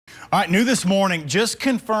All right, new this morning, just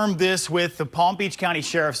confirmed this with the Palm Beach County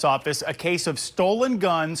Sheriff's Office, a case of stolen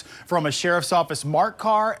guns from a Sheriff's Office marked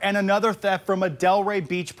car and another theft from a Delray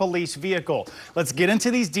Beach police vehicle. Let's get into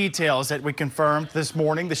these details that we confirmed this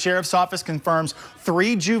morning. The Sheriff's Office confirms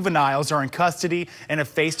 3 juveniles are in custody and have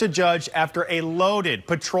faced a judge after a loaded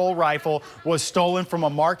patrol rifle was stolen from a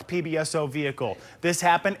marked PBSO vehicle. This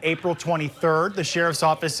happened April 23rd. The Sheriff's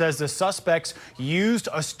Office says the suspects used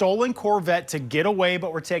a stolen Corvette to get away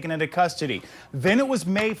but were taken into custody. Then it was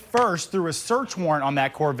May 1st through a search warrant on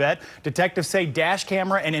that Corvette. Detectives say dash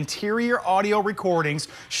camera and interior audio recordings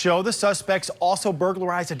show the suspects also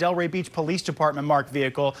burglarized a Delray Beach Police Department marked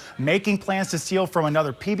vehicle, making plans to steal from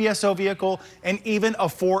another PBSO vehicle and even a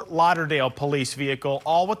Fort Lauderdale police vehicle,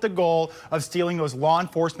 all with the goal of stealing those law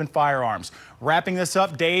enforcement firearms. Wrapping this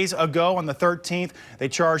up, days ago on the 13th, they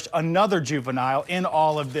charged another juvenile in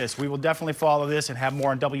all of this. We will definitely follow this and have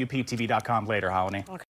more on WPTV.com later, Holly.